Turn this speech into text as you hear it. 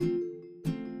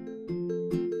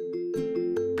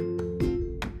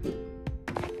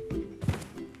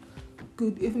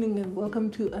evening and welcome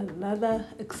to another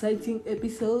exciting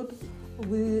episode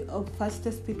of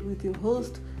Faster Speed with your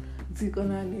host,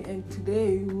 Zikonani. And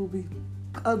today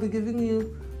I'll be giving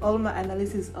you all my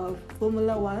analysis of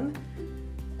Formula 1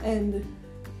 and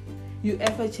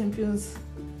UEFA Champions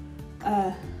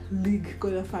League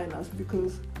quarterfinals,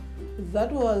 because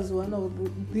that was one of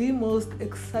the most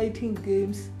exciting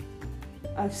games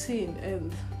I've seen,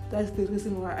 and that's the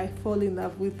reason why I fall in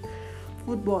love with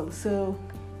football. So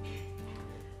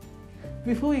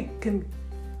before we can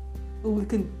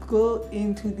go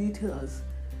into details,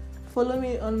 follow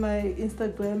me on my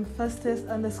Instagram,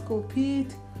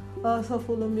 fastest_Pete. Also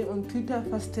follow me on Twitter,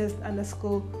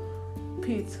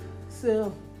 fastest_Pete.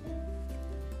 So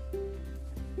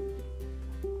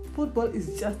football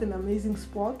is just an amazing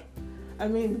sport. I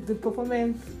mean, the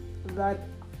performance that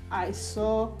I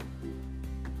saw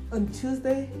on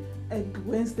Tuesday and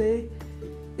Wednesday,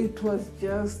 it was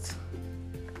just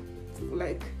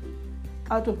like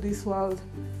out of this world.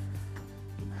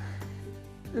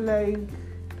 Like,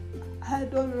 I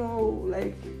don't know,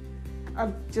 like,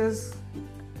 it's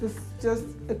just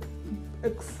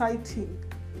exciting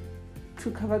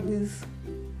to cover this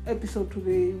episode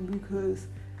today, because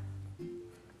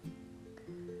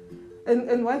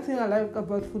and one thing I like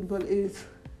about football is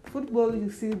you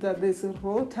see that there's a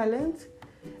raw talent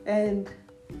and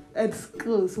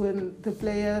skills when the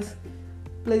players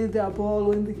play their ball,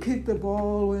 when they kick the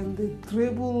ball, when they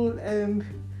dribble, and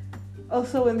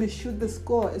also when they shoot the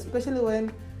score, especially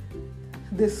when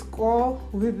they score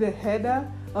with the header,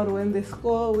 or when they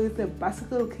score with a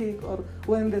bicycle kick, or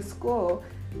when the score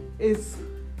is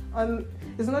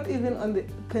it's not even on the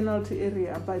penalty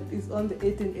area, but it's on the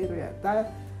 18 area.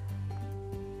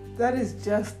 That is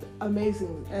just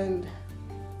amazing. And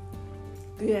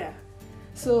yeah,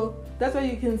 so that's why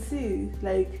you can see,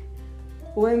 like,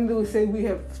 when we say we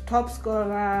have top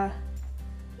scorer,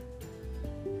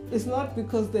 it's not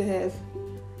because they have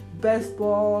best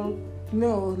ball.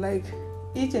 No, like,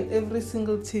 each and every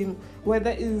single team,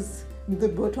 whether it's the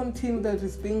bottom team that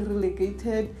is being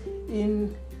relegated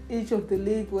in each of the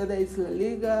league, whether it's La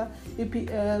Liga,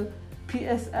 EPL,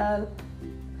 PSL,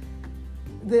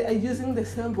 they are using the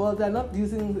same ball. They're not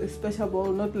using a special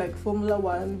ball, not like Formula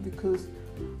 1, because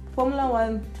Formula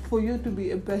 1, for you to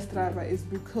be a best driver, is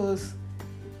because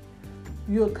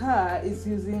your car is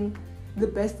using the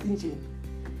best engine.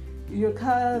 Your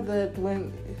car, that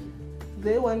when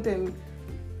they want and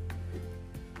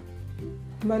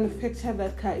manufacture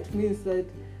that car, it means that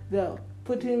they're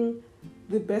putting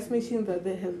the best machine, that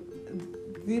they have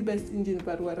the best engine.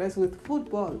 But whereas with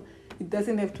football, it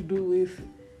doesn't have to do with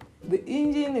the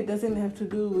engine, it doesn't have to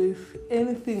do with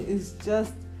anything. It's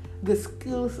just the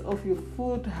skills of your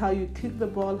foot, how you kick the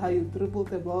ball, how you dribble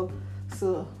the ball.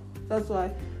 So that's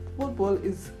why football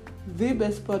is the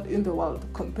best sport in the world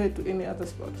compared to any other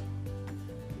sport.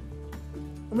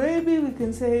 Maybe we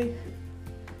can say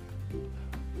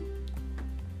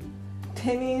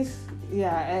tennis,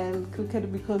 and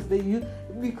cricket, because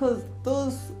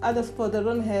those other sports, they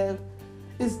don't have,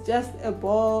 it's just a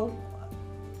ball.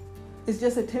 It's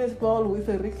just a tennis ball with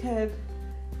a racket.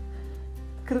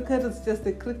 Cricket is just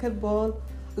a cricket ball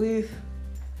with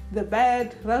the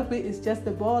bat. Rugby is just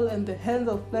the ball and the hands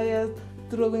of players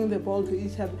throwing the ball to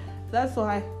each other. That's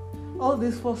why all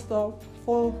these four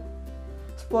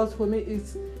sports for me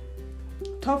is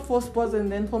top 4 sports,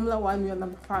 and then Formula 1, you're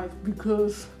number 5,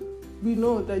 because we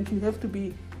know that you have to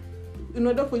be, in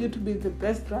order for you to be the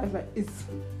best driver, it's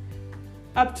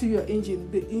up to your engine,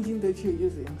 the engine that you're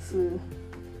using. So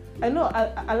I know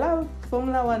I love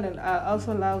Formula 1 and I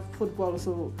also love football,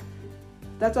 so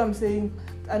that's what I'm saying.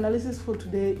 Analysis for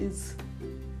today is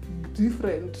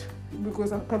different,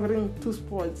 because I'm covering 2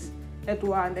 sports at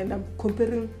one and I'm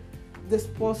comparing the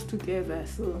sports together,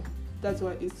 so that's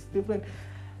why it's different.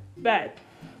 But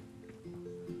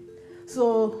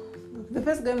so the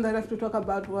first game that I have to talk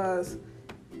about was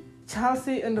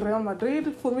Chelsea and Real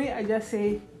Madrid. For me, I just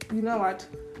say, you know what,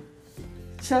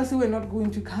 Chelsea were not going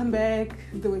to come back.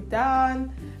 They were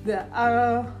done. They're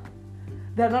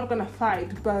not gonna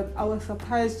fight. But I was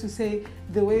surprised to say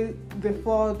the way they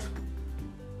fought.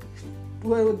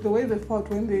 When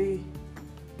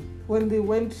they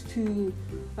went to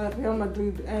Real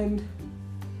Madrid, and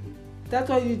that's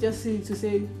why you just see to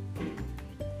say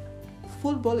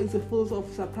football is full of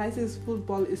surprises.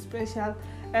 Football is special,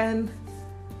 and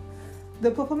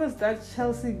the performance that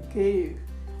Chelsea gave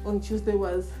on Tuesday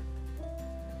was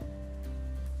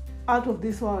out of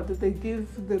this world. They gave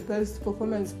the best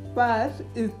performance, but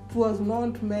it was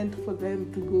not meant for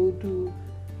them to go to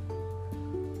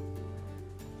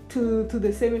the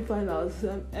semifinals.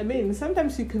 I mean,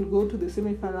 sometimes you can go to the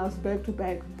semifinals back to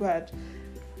back, but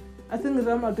I think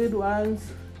Real Madrid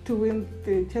wants to win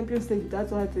the Champions League.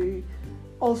 That's why they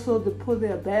put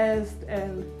their best.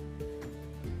 And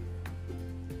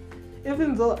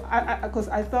even though because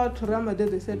I thought Real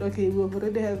Madrid, they said, okay, we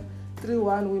already have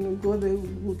 3-1. When we go there,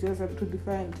 we'll just have to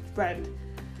defend. But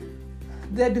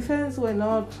their defense were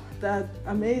not that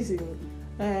amazing,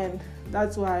 and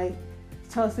that's why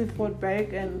Chelsea fought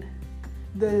back, and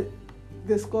the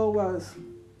score was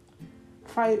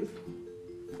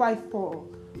 5-4,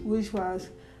 which was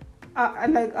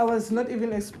I was not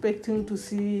even expecting to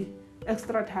see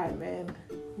extra time, and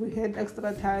we had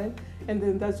extra time, and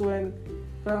then that's when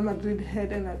Real Madrid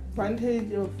had an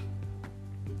advantage of.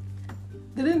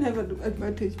 They didn't have an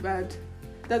advantage, but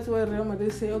that's where Real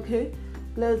Madrid say, okay,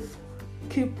 let's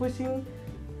keep pushing,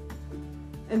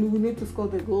 and we need to score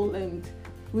the goal. And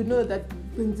we know that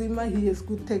Benzema, he has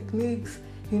good techniques.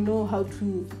 He knows how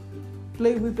to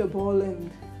play with the ball and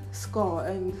score.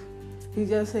 And he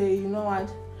just say, you know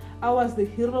what? I was the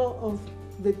hero of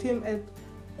the team at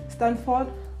Stanford.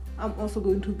 I'm also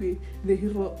going to be the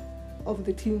hero of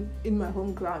the team in my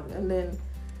home ground. And then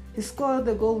he scored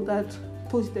the goal that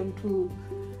pushed them to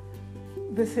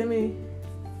the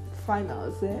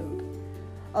semi-finals. And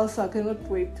also I cannot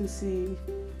wait to see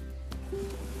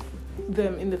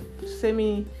them in the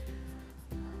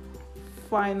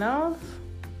semi-finals.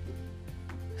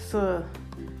 So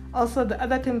also the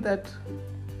other team that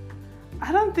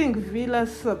I don't think Villa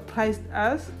surprised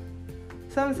us.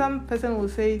 Some person will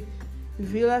say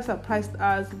Villa surprised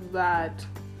us, but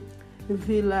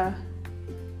Villarreal,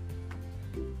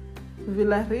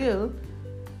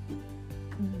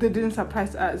 they didn't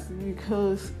surprise us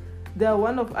because they are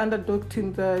one of underdog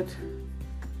teams that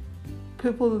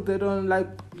people, they don't like.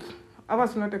 I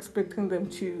was not expecting them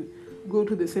to go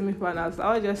to the semi-finals.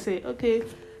 I would just say, okay,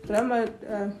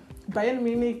 Bayern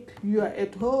Munich, you are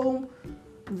at home.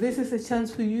 This is a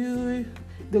chance for you.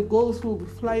 The goals will be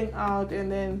flying out. And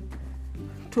then,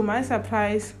 to my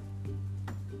surprise,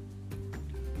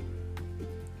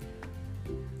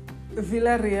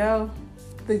 Villarreal,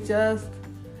 they just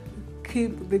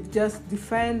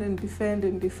defend and defend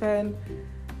and defend.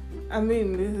 I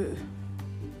mean,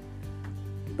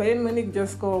 Bayern Munich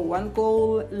just scored 1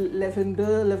 goal.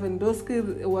 Lewandowski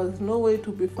was nowhere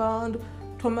to be found.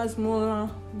 Thomas Muller,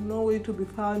 nowhere to be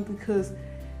found because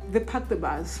they packed the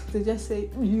bus. They just say,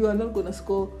 you are not going to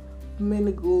score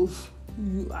many goals.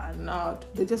 You are not.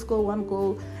 They just scored 1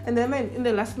 goal. And then in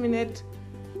the last minute,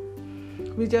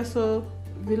 we just saw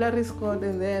Villarreal scored,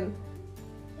 and then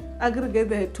aggregate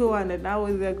they had 2-1, and now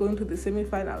they're going to the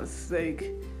semi-finals.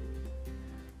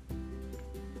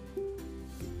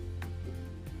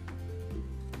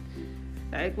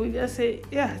 Like we just say,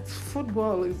 yeah, it's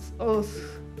football. It's all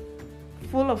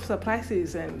full of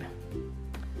surprises, and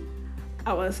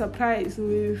I was surprised,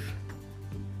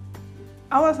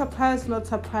 not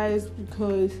surprised,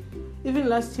 because even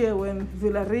last year when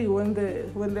Villarreal,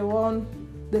 when they won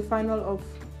the final of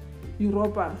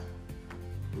Europa,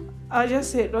 I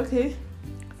just said, okay,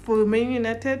 for Man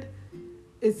United,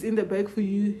 it's in the bag for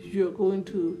you. You're going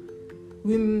to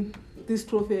win this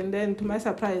trophy. And then, to my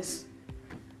surprise,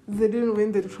 they didn't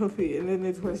win the trophy, and then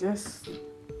it was just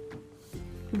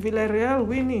Villarreal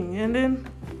winning. And then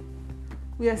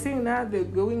we are seeing now they're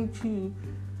going to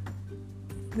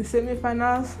the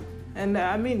semi-finals, and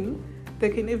I mean, they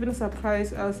can even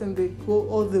surprise us, and they go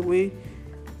all the way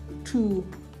to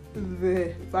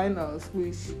the finals,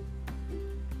 which,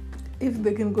 if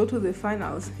they can go to the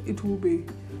finals, it will be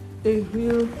a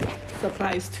real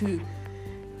surprise to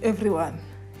everyone.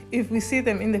 If we see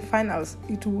them in the finals,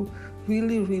 it will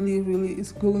really, really, really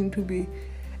is going to be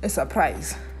a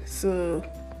surprise. So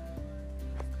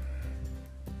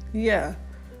yeah.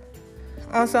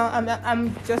 Also,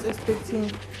 I'm just expecting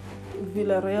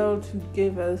Villarreal to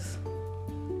give us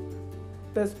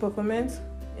best performance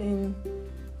in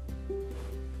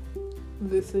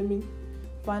the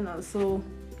semi-finals. So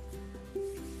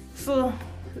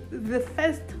the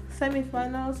first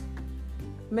semi-finals,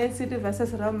 Man City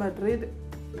versus Real Madrid.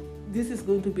 This is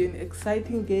going to be an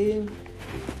exciting game.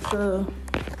 So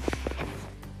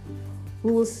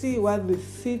we will see what the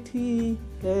City,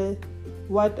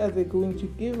 what are they going to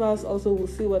give us. Also, we'll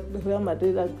see what Real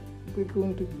Madrid are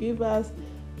going to give us.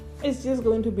 It's just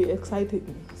going to be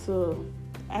exciting. So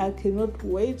I cannot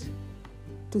wait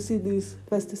to see these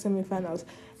first semi-finals.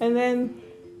 And then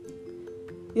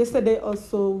yesterday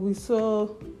also we saw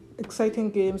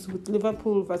exciting games with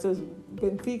Liverpool versus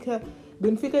Benfica.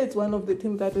 Benfica is one of the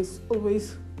teams that is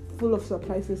always full of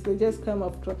surprises. They just come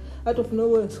out of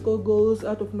nowhere, score goals,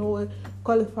 out of nowhere,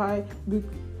 qualify.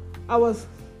 I was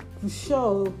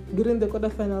sure during the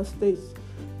quarterfinal stage,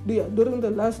 during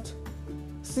the last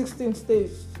 16th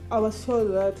stage, I was sure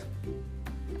that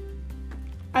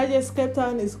AUS Cape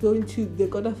Town is going to the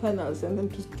quarterfinals, and then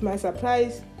to my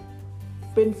surprise,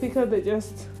 Benfica, they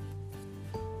just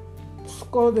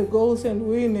score the goals and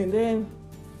win, and then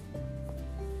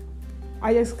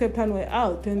AUS Cape Town were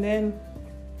out. And then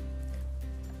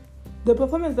the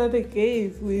performance that they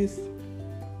gave with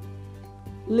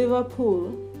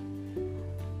Liverpool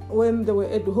when they were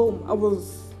at home,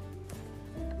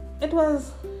 it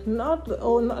was not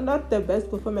the best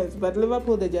performance, but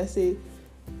Liverpool, they just say,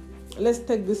 let's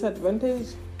take this advantage.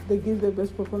 They give the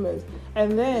best performance.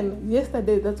 And then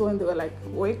yesterday, that's when they were like,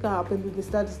 wake up, and they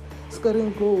started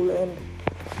scoring goal.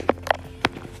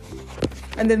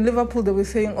 And then Liverpool, they were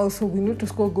saying also, we need to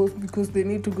score goals because they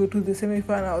need to go to the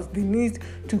semi-finals. They need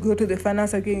to go to the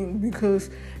finals again, because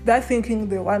they're thinking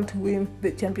they want to win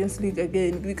the Champions League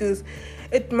again, because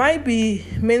it might be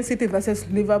Man City versus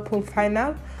Liverpool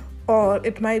final, or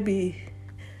it might be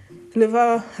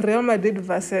Real Madrid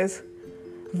versus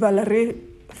Valerie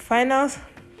finals.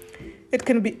 It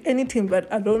can be any team,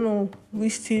 but I don't know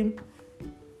which team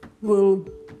will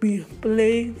be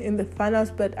playing in the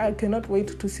finals, but I cannot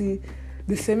wait to see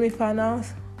the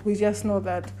semi-finals. We just know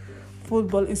that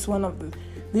football is one of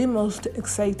the most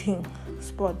exciting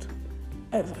sport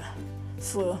ever.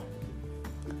 So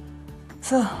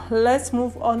let's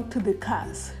move on to the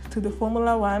cars, to the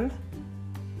Formula One.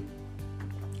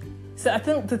 So I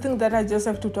think the thing that I just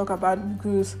have to talk about,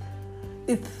 because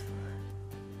it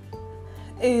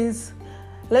is,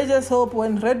 let's just hope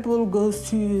when Red Bull goes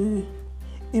to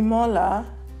Imola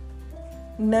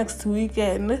next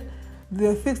weekend,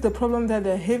 they'll fix the problem that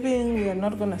they're having. We are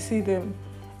not going to see them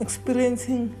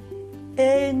experiencing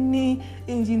any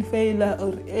engine failure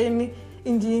or any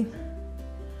engine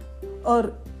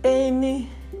or any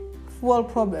fuel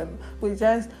problem.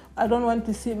 I don't want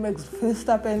to see Max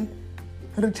Verstappen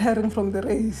retiring from the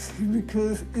race,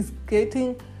 because it's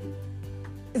getting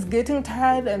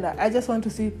tired, and I just want to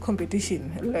see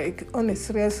competition. Like, on a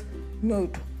serious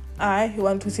note, I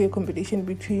want to see a competition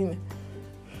between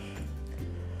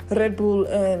Red Bull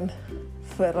and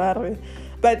Ferrari.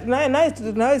 But now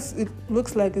it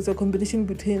looks like it's a competition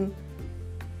between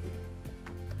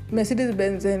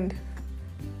Mercedes-Benz and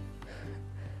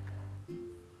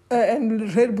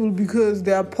Red Bull, because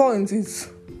their points, it's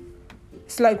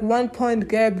like 1 point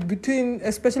gap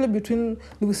especially between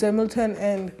Lewis Hamilton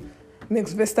and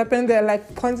Max Verstappen. They're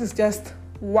like, points is just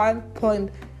 1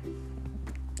 point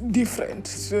different.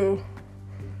 So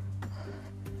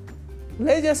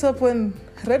let's just hope when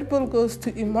Red Bull goes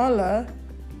to Imola,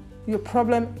 your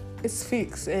problem is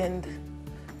fixed. And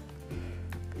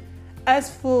as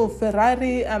for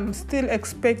Ferrari, I'm still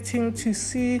expecting to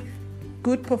see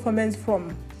good performance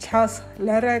from Charles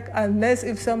Leclerc, unless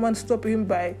if someone stops him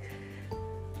by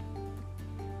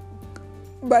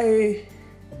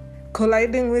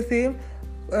colliding with him,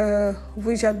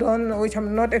 which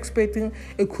I'm not expecting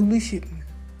a collision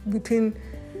between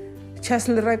Charles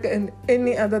Leclerc and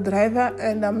any other driver,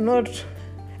 and I'm not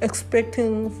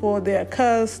expecting for their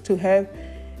cars to have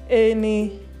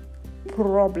any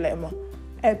problem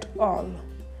at all.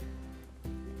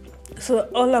 So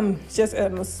all I'm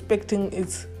expecting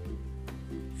is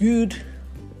good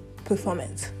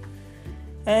performance.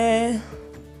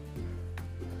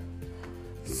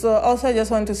 So also I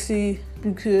just want to see,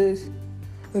 because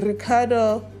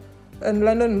Ricciardo and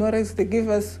Lando Norris, they give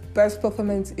us best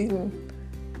performance in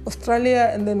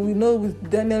Australia, and then we know with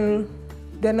Daniel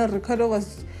Ricciardo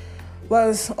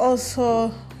was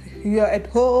also, you're at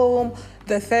home,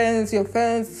 your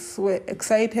fans were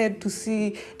excited to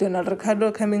see Daniel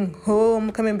Ricciardo coming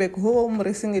back home,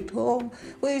 racing at home,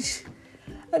 which,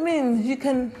 I mean,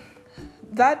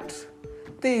 that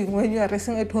thing when you are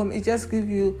racing at home, it just gives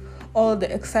you all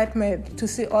the excitement to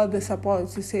see all the support,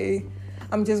 to say,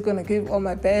 I'm just going to give all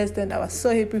my best. And I was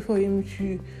so happy for him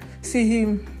to see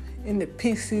him in the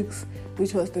P6,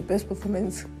 which was the best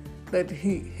performance that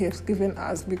he has given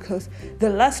us, because the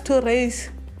last two races,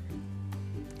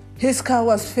 his car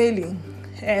was failing,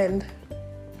 and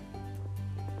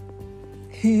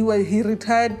he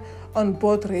retired on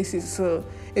both races. So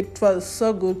it was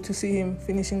so good to see him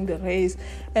finishing the race.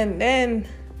 And then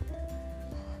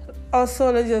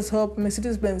also, let's just hope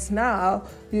Mercedes-Benz now,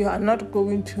 you are not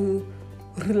going to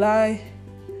rely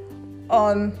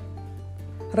on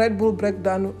Red Bull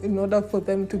breakdown in order for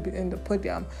them to be in the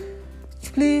podium.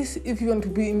 Please, if you want to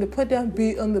be in the podium,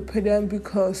 be on the podium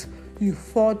because you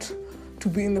fought to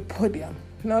be in the podium,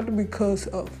 not because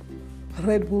of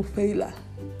Red Bull failure.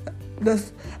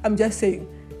 I'm just saying,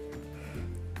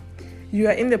 you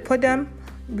are in the podium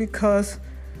because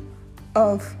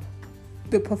of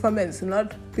the performance,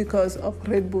 not because of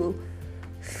Red Bull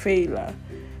failure.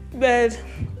 But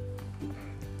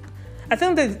I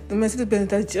think that the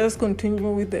Mercedes-Benz are just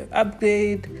continuing with the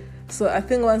upgrade. So I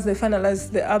think once they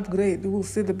finalize the upgrade, we'll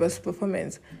see the best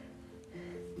performance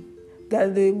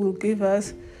that they will give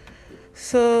us.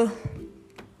 So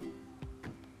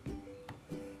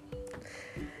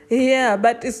yeah,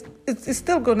 but it's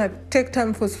still gonna take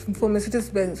time for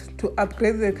Mercedes-Benz to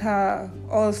upgrade the car.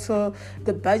 Also,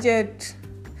 the budget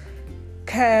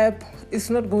cap is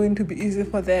not going to be easy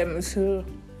for them. So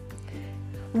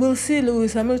we'll see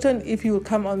Lewis Hamilton if he will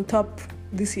come on top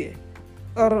this year,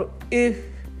 or if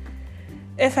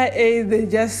FIA they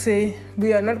just say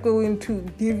we are not going to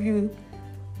give you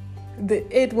the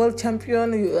 8 world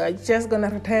champion. You are just gonna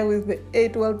retire with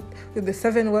the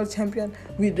 7 world champion.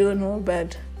 We don't know,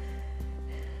 but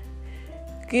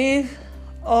give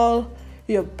all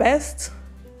your best,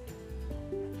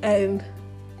 and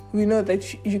we know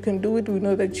that you can do it. We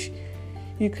know that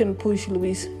you can push,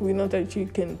 Luis. We know that you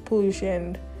can push,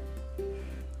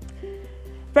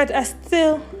 but I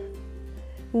still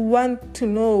want to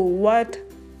know what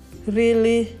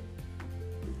really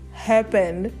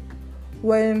happened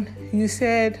when you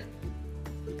said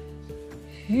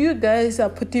you guys are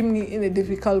putting me in a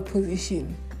difficult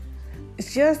position.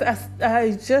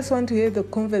 I just want to hear the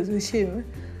conversation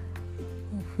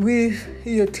with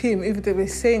your team. If they were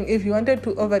saying if you wanted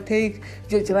to overtake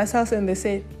George Russell and they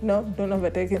say no, don't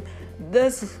overtake him.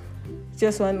 That's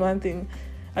just one thing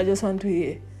I just want to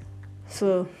hear.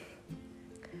 So,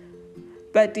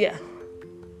 but yeah,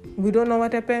 we don't know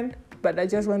what happened, but I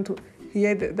just want to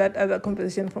hear that other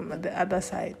conversation from the other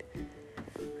side.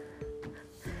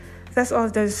 That's all.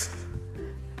 That's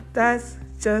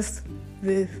just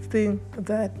the thing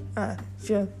that I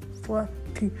just want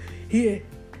to hear.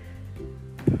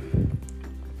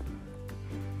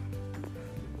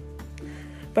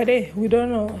 But hey, we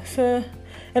don't know. So,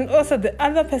 and also the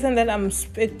other person that I'm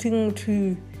expecting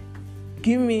to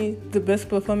give me the best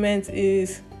performance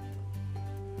is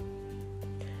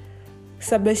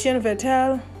Sebastian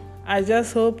Vettel. I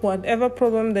just hope whatever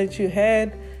problem that you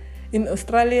had in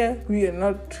Australia, we are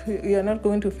not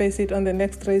going to face it on the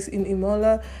next race in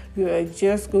Imola. You are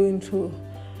just going to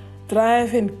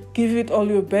drive and give it all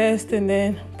your best, and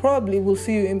then probably we'll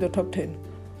see you in the top 10.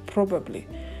 Probably.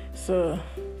 So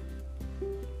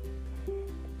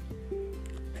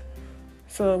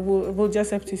we'll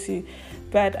just have to see.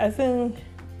 But I think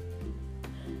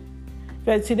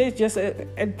but today it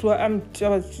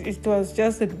was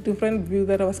just a different view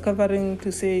that I was covering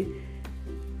to say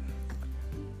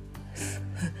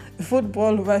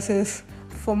football versus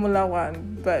Formula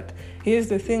One. But here's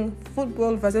the thing,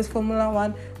 football versus Formula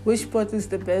One, which sport is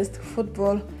the best?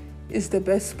 Football is the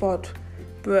best sport.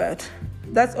 But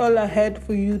that's all I had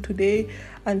for you today.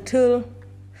 Until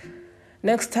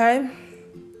next time,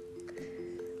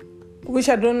 which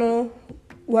I don't know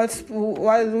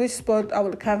which sport I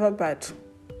will cover, but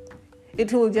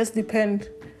it will just depend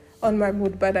on my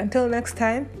mood. But until next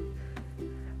time,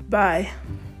 bye.